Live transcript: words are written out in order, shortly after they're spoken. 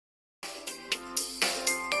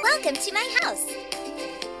Welcome to my house.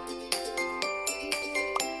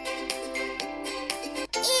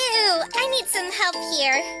 Ew, I need some help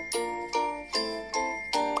here.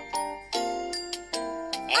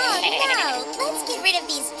 Oh no, let's get rid of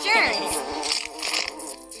these germs.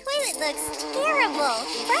 Toilet looks terrible.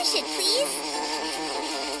 Brush it, please.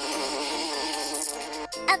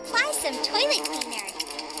 Apply some toilet cleaner.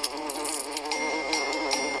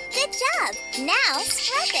 Good job. Now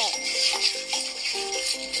scrub it.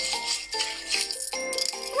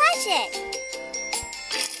 Flush it.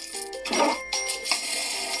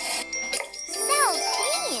 So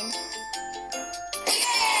clean.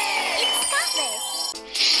 It's spotless.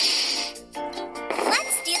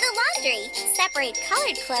 Let's do the laundry. Separate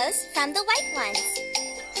colored clothes from the white ones.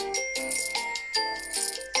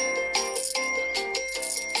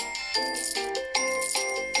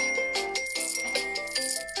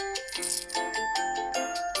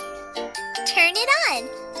 Turn it on.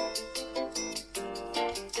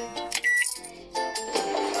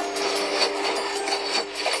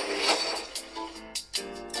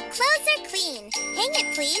 Clothes are clean. Hang it,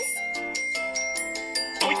 please.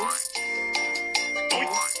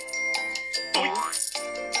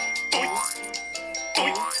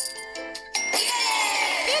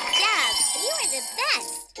 Good job. You are the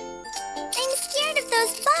best. I'm scared of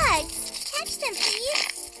those bugs. Catch them,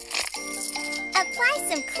 please. Apply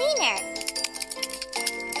some cleaner.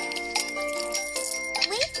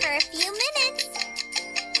 Wait for a few minutes.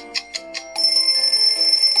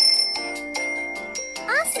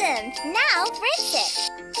 Awesome! Now rinse it.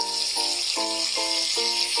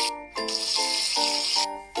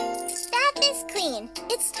 Bath is clean.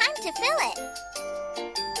 It's time to fill it.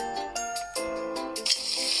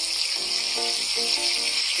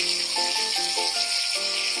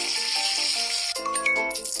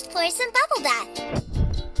 Pour some bubble bath.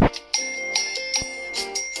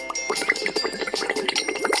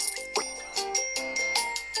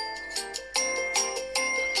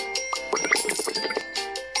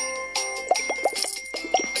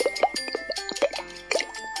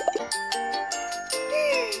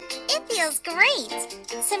 It feels great.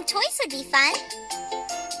 Some toys would be fun.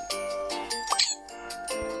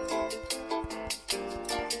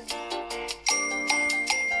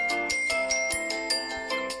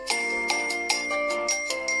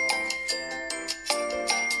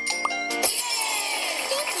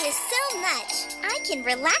 Thank you so much. I can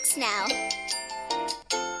relax now.